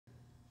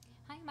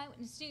I'm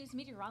Eyewitness News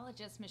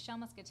meteorologist Michelle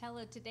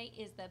Muscatello. Today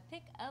is the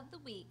pick of the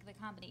week. The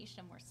combination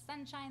of more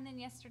sunshine than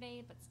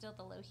yesterday, but still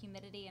the low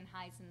humidity and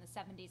highs in the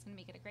 70s going to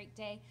make it a great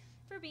day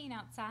for being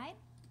outside.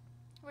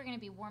 We're going to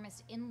be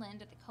warmest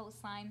inland at the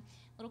coastline,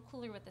 a little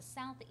cooler with the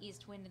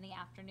southeast wind in the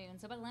afternoon.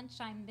 So by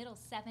lunchtime, middle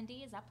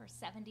 70s, upper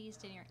 70s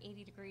to near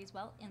 80 degrees,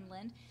 well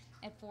inland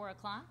at 4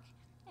 o'clock.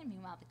 And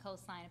meanwhile, the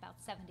coastline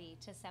about 70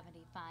 to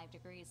 75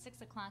 degrees.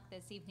 6 o'clock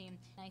this evening,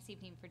 nice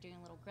evening for doing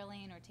a little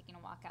grilling or taking a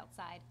walk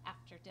outside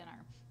after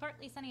dinner.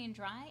 Partly sunny and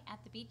dry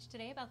at the beach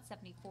today, about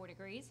 74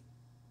 degrees.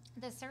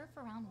 The surf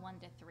around 1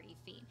 to 3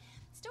 feet.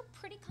 Still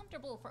pretty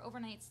comfortable for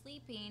overnight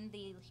sleeping.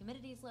 The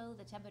humidity is low,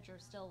 the temperature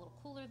is still a little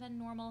cooler than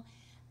normal.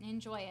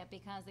 Enjoy it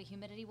because the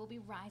humidity will be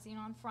rising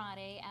on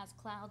Friday as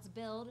clouds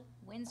build,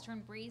 winds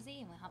turn breezy,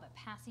 and we'll have a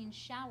passing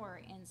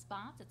shower in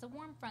spots. It's a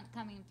warm front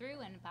coming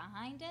through, and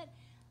behind it,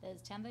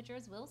 those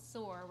temperatures will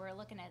soar. We're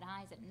looking at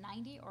highs at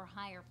 90 or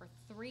higher for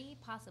 3,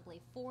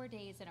 possibly 4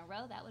 days in a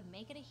row. That would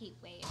make it a heat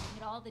wave. You can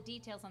get all the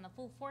details on the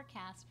full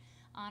forecast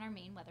on our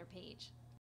main weather page.